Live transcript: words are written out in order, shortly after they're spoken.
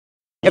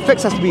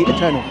Effects has to be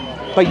eternal.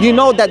 But you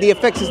know that the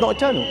effects is not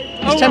eternal.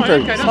 It's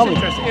temporary. Right, okay,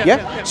 it's interesting.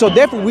 Yeah? So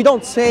therefore we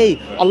don't say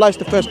Allah is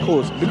the first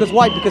cause. Because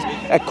why? Because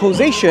a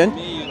causation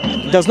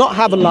does not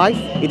have a life,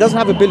 it doesn't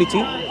have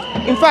ability.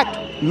 In fact,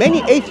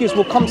 many atheists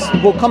will come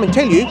and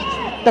tell you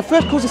the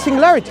first cause is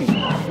singularity.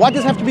 Why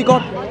does it have to be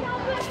God?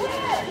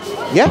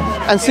 Yeah?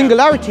 And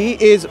singularity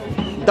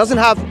doesn't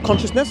have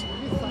consciousness,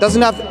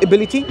 doesn't have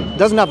ability,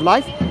 doesn't have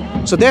life.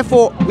 So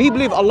therefore we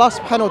believe Allah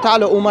subhanahu wa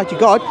ta'ala, Almighty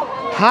God,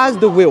 has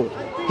the will.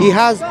 He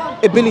has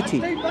ability.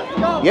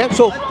 Yeah.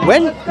 So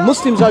when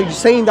Muslims are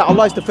saying that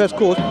Allah is the first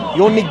cause,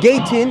 you're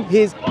negating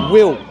His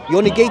will.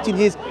 You're negating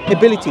His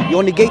ability.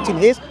 You're negating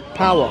His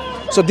power.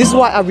 So this is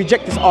why I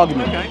reject this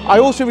argument. I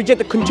also reject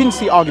the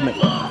contingency argument.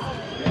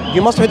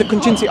 You must have heard the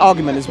contingency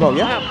argument as well.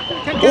 Yeah.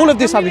 All of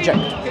this I reject.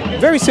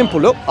 Very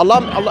simple. Look,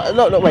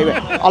 look, wait.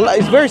 Allah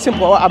is very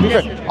simple. I'll be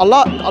fair.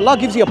 Allah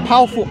gives you a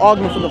powerful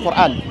argument from the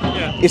Quran.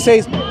 It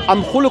says,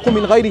 "Am khuluqu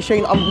min ghayri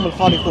shay'in am humul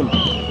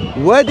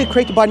khaliqun." Were they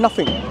created by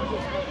nothing?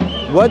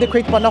 Were they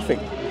created by nothing?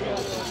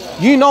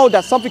 You know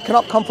that something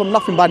cannot come from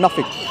nothing by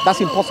nothing.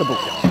 That's impossible.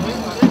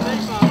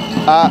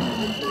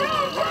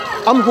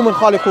 Am humul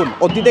khaliqun,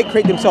 or did they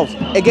create themselves?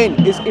 Again,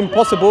 it's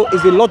impossible,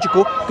 it's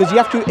illogical, because you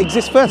have to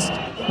exist first.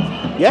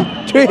 Yeah?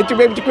 To be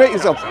able to create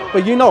yourself.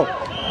 But you know,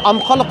 am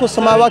khalaqu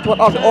samawati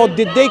wal ard, or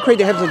did they create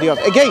the heavens and the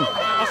earth? Again.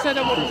 I said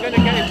I wasn't going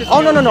to get into.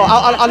 Oh no,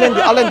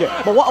 I'll end it.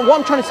 But what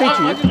I'm trying to say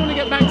to you. I just want to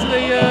get back to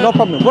the. No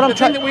problem. What I'm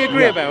trying that we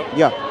agree about.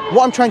 Yeah.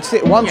 What I'm trying to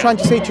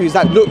say to you is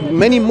that look,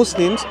 many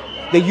Muslims,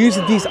 they use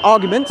these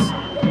arguments.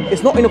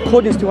 It's not in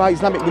accordance to our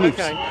Islamic beliefs.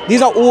 Okay.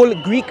 These are all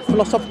Greek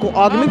philosophical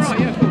arguments,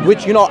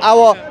 which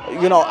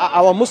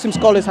our Muslim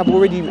scholars have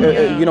already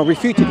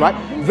refuted. Right?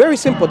 Very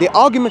simple. The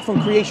argument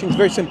from creation is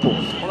very simple.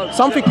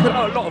 Something.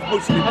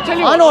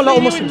 I know a lot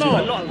of Muslims. I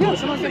know a lot of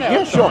Muslims.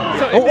 Yeah, sure.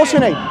 What's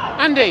your name?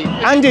 Andy.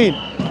 Andy.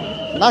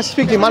 Nice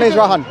speaking. My name is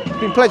Raihan. It's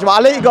been a pleasure.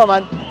 I'll let you go,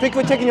 man. Thank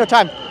you for taking your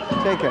time.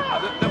 Take care.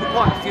 There were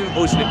quite a few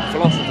Muslim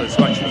philosophers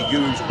who actually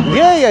used.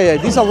 Yeah.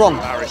 These are wrong.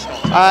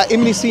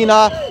 Ibn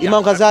Sina,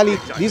 Imam Ghazali.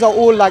 These are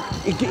all like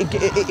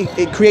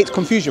it creates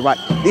confusion, right?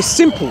 It's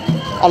simple.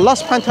 Allah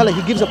subhanahu wa ta'ala,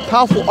 He gives a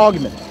powerful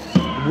argument.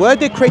 Were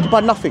they created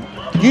by nothing?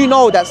 You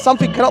know that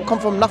something cannot come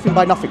from nothing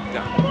by nothing.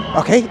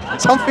 Okay?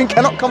 Something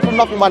cannot come from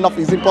nothing by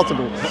nothing. It's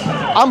impossible.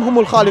 Am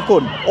humul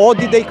khaliqun, or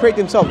did they create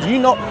themselves? You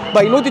know,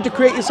 but in order to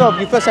create yourself,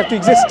 you first have to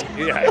exist.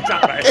 Yeah,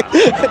 exactly.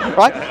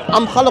 Right?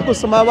 Am khalaqu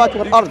samawati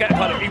wal ard. Get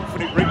kind of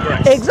infinite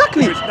regress.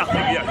 Exactly.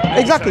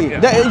 Exactly.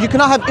 You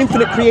cannot have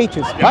infinite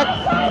creators, right?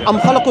 Am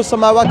khalaqu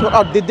samawati wal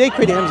ard. Did they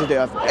create the heavens and the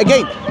earth?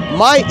 Again,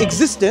 my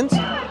existence,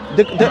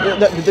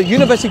 the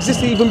universe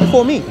existed even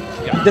before me.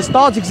 Yeah. The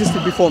stars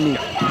existed before me.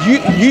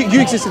 You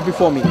existed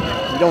before me.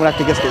 You don't have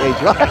to guess the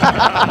age, right?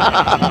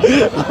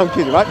 I'm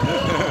kidding, right?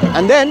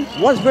 And then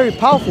what's very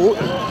powerful,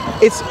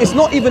 it's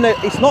not even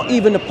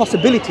a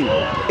possibility.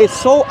 It's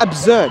so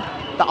absurd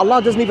that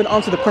Allah doesn't even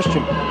answer the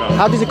question.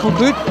 How does it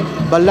conclude?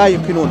 Bala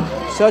yuqinun.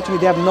 Certainly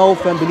they have no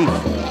firm belief,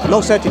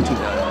 no certainty.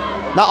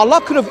 Now Allah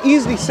could have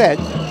easily said,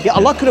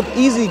 Allah could have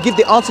easily give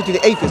the answer to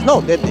the atheist.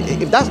 No,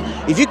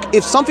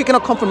 if something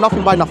cannot come from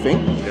nothing by nothing,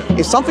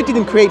 if something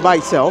didn't create by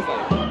itself,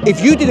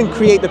 if you didn't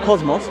create the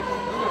cosmos,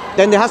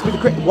 then there has to be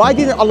why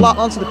didn't Allah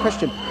answer the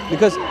question?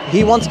 Because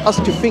He wants us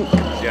to think.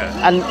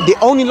 And the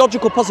only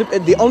logical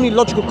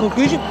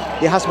conclusion,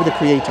 there has to be the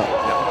Creator.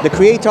 The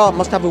Creator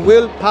must have a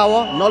will,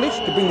 power, knowledge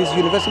to bring this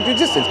universe into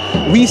existence.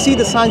 We see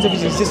the signs of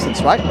His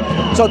existence, right?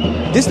 So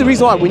this is the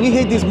reason why when you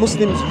hear these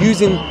Muslims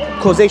using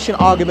causation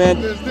argument,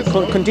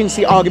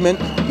 contingency argument,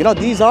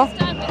 these are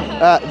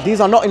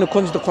not in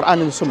accordance with the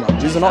Quran and the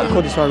Sunnah. These are not in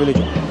accordance with our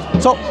religion.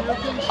 So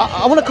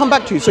I want to come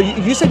back to you. So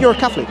you said you're a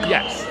Catholic.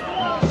 Yes.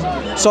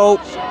 So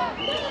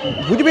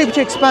would you be able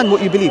to expand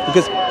what you believe?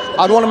 Because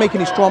I don't want to make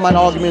any straw man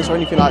arguments or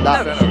anything like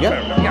that. No.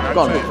 Yeah,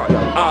 go on.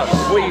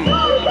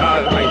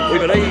 We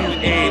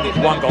believe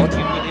in one God.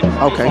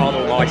 Okay. Father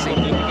Almighty,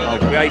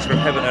 the Creator of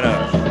heaven and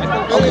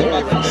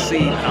earth.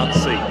 Seen and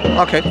unseen.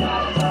 Okay.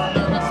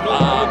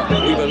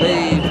 We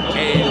believe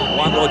in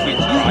one Lord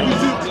Jesus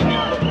Christ,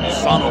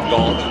 Son of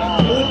God.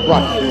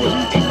 Right.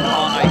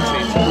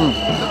 Incarnated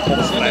of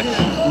the flesh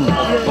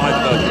by the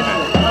Virgin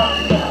Mary.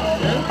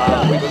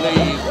 We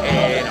believe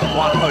in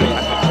one Holy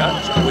Catholic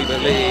Church. We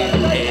believe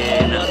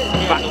in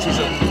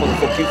baptism for the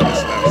forgiveness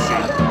of our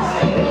sins.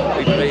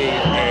 We believe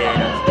in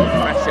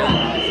confession.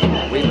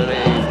 We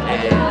believe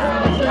in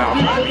the power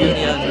of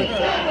communion,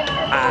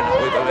 and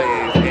we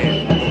believe in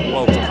the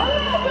world to come.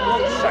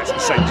 That's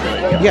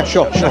essentially. Yeah,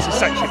 sure. That's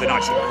essentially the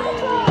Nicene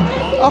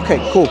Creed. Okay,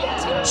 cool.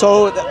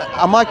 So,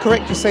 am I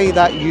correct to say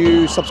that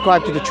you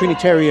subscribe to the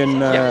Trinitarian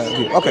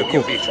view? Okay,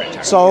 cool.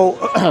 So,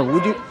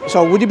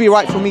 would it be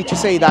right for me to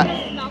say that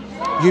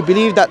you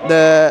believe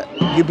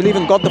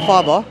in God the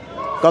Father,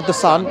 God the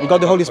Son, and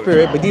God the Holy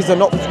Spirit, but these are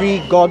not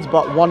three gods,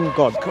 but one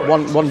God,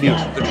 one being?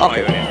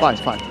 Okay, fine.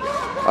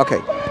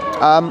 Okay.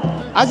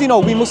 As you know,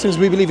 we Muslims,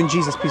 we believe in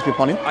Jesus, peace be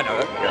upon Him. I know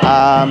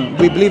that.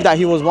 We believe that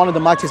He was one of the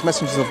mightiest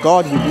messengers of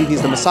God. We believe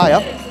He's the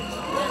Messiah.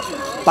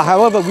 But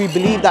however, we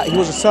believe that He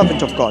was a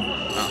servant of God.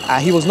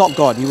 He was not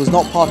God. He was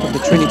not part of the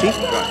Trinity.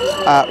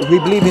 We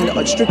believe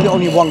in strictly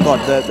only one God,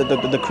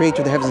 the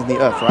creator of the heavens and the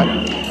earth,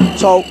 right?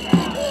 So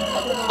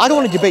I don't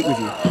want to debate with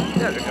you.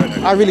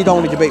 I really don't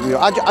want to debate with you.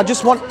 I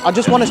just want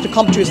us to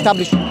come to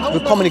establish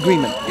with common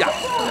agreement. Yeah.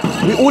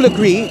 We all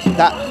agree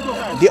that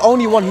the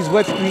only one who's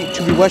worthy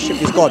to be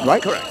worshipped is God,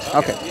 right? Correct.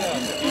 Okay.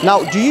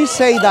 Now, do you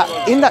say that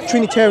in that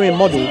Trinitarian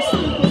model,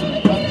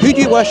 who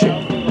do you worship?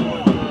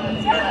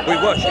 We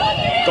worship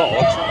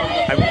God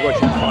and we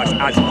worship Christ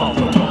as part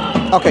of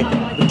God. Okay.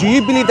 Do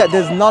you believe that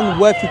there's none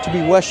worthy to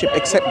be worshipped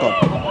except God?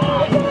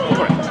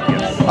 Correct,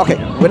 yes. Okay.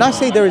 When I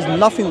say there is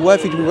nothing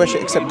worthy to be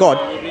worshipped except God,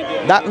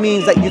 that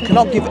means that you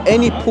cannot give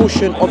any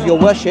portion of your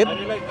worship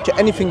to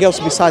anything else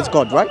besides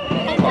God, right?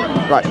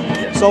 Right.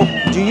 So,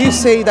 do you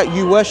say that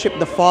you worship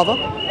the Father?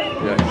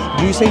 Yes.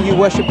 Do you say you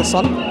worship the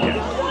Son?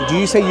 Yes. Do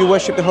you say you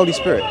worship the Holy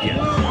Spirit? Yes.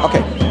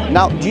 Okay.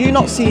 Now, do you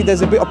not see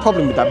there's a bit of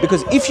problem with that?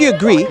 Because if you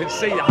agree, I can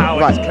see how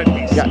right? it can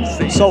be Yeah.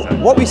 seen. So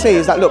what we say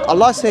is that look,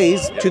 Allah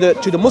says to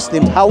the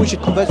Muslims how we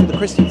should converse with the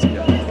Christians.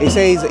 He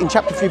says in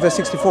chapter 3, verse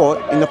 64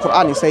 in the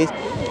Quran. He says,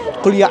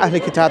 "Qul ya ahl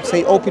kitab,"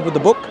 say, "O people of the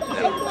book,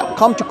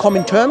 come to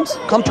common terms,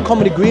 come to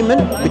common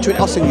agreement between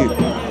us and you."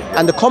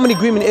 And the common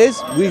agreement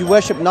is we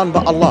worship none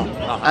but Allah,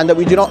 and that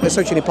we do not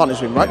associate any partners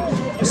with Him, right?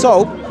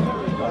 So,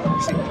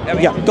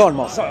 yeah, go on,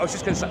 Mark. So I was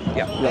just going to say,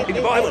 in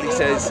the Bible it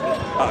says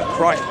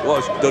Christ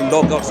was the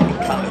Logos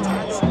incarnate,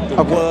 the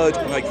Okay. Word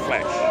made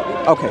flesh.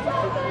 Okay.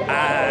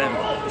 And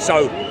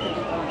so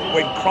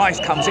when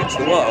Christ comes into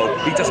the world,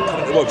 He doesn't come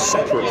into the world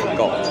separate from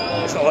God.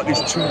 It's not like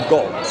there's two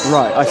gods.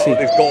 Right, I It's not see. like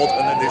there's God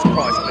and then there's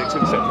Christ and they're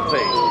two separate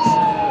things.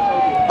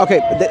 Okay,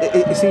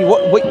 see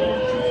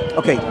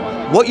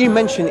what you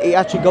mentioned, it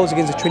actually goes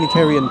against the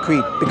Trinitarian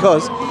creed,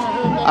 because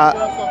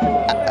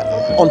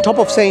on top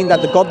of saying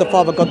that the God the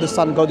Father, God the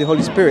Son, God the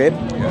Holy Spirit,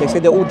 they say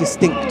they're all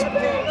distinct,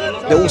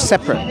 they're all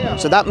separate.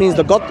 So that means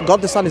the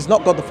God the Son is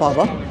not God the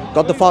Father,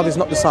 God the Father is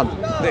not the Son.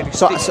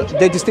 So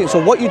they're distinct. So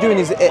what you're doing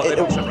is They're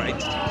not separate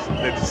entities.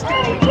 They're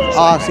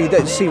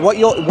distinct. see what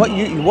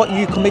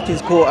you commit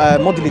is called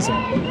modulism,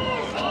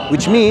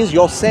 which means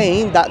you're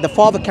saying that the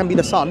Father can be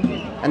the Son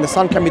and the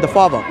Son can be the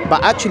Father.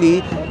 But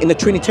actually, in the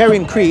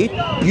Trinitarian creed,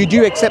 you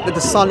do accept that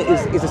the Son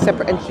is a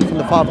separate entity from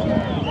the Father.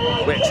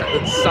 We accept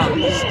that the Son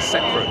is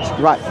separate.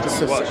 Right,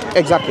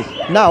 exactly.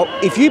 Now,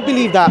 if you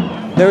believe that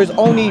there is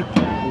only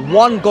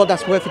one God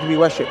that's worthy to be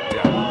worshipped,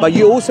 but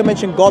you also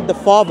mentioned God the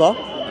Father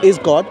is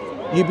God,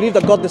 you believe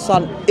that God the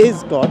Son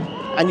is God,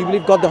 and you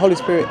believe God the Holy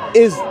Spirit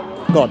is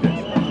God.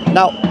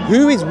 Now,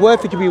 who is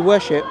worthy to be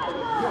worshipped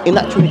in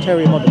that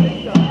Trinitarian model?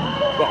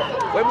 Well,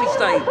 when we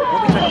talk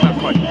about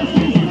Christ,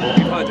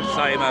 you've heard us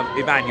say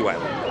Emmanuel.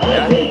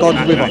 Yeah?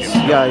 God with us.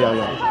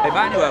 Yeah.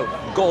 Emmanuel,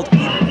 God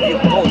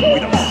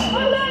with us.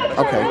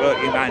 Okay. That's what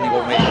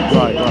Emmanuel means.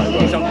 Right.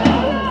 So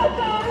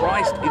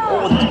Christ, in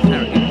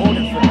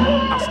order for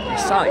us to be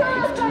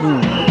saved,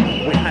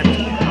 we had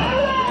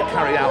to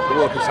carry out the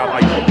work of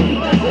salvation.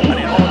 And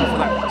in order for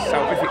that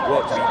salvific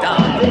work to be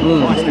done,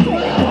 Christ has to be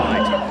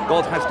incarnated.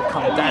 God has to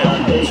come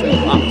down to us.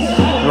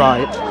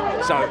 Right.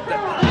 So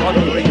one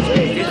of the reasons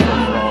we're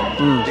different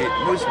from the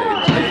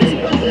Muslims is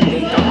we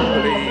don't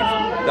believe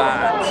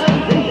that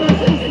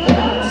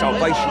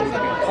salvation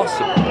would be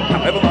possible,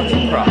 however much you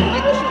pray,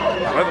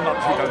 however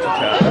much you go to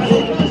church.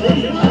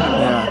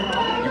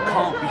 You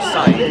can't be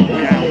saved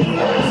without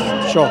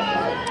Christ. Sure.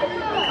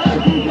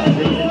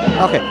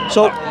 Okay.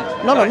 So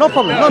no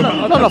problem.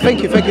 No.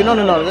 Thank you.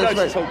 No.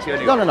 That's Talk to you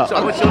anyway. No.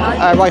 So what's your name?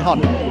 Raihan.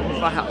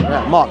 Raihan.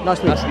 Yeah, Mark. Nice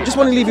to meet you. Just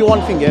want to leave you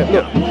one thing. Yeah.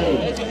 Look.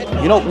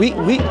 You know, we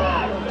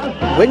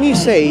when you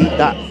say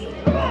that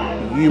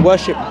you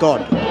worship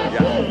God,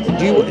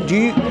 do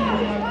you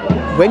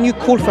when you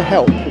call for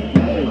help,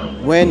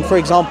 when for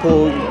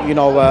example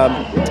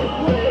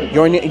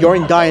you're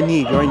in dire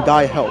need, you're in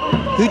dire help,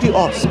 who do you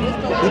ask?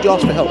 Who do you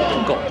ask for help?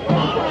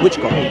 God. Which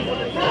God?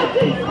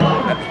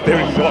 There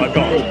is one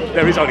God.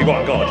 There is only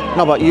one God.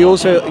 No, but you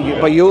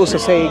also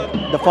say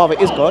the Father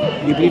is God.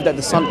 You believe that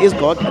the Son is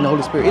God and the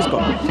Holy Spirit is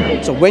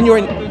God. So when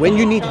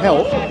you need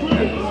help,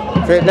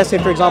 let's say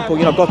for example,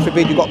 God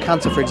forbid you got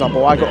cancer, for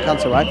example, or I got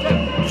cancer, right?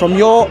 From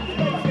your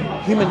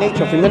human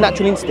nature, from your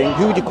natural instinct,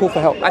 who would you call for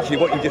help? Actually,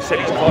 what you just said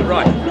is quite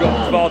right.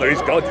 God, the Father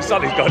is God, the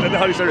Son is God, and the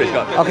Holy Spirit is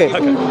God. Okay.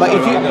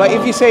 But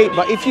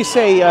if you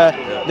say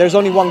there's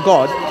only one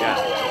God,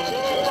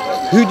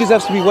 who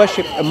deserves to be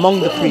worshipped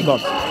among the three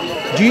gods?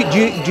 Do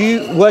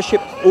you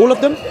worship all of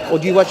them, or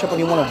do you worship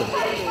only one of them?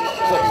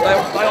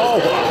 Well, they are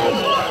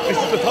one. This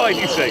is the point,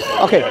 you see.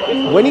 Okay.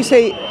 When you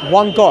say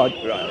one God,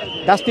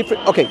 that's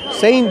different. Okay,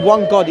 saying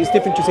one God is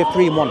different to say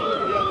three in one.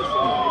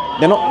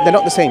 They're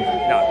not the same.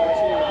 No.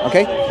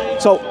 Okay.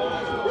 So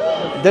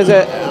there's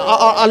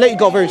I'll let you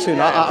go very soon.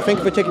 I thank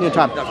you for taking your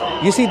time.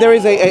 You see, there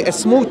is a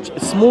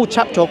small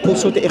chapter called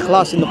Surah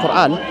Ikhlas in the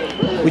Quran,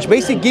 which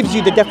basically gives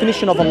you the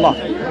definition of Allah.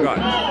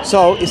 Right.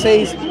 So it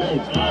says,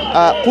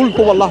 "Qul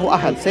huwallahu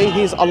ahad." Say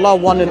He is Allah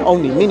one and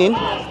only. Meaning,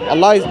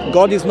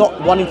 God is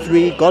not one in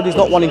three. God is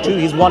not one in two.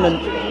 He's one and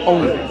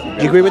only.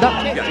 Do you agree with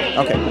that?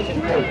 Yeah. Okay.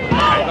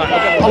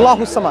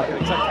 Allahu Samad.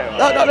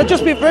 No,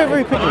 just be very,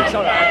 very quickly.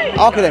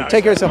 Okay then,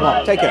 take care of yourself,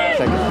 Mom. Take care.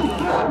 Take care.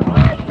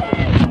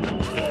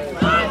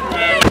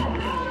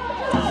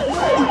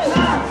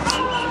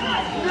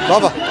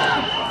 Baba,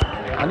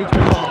 I need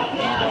to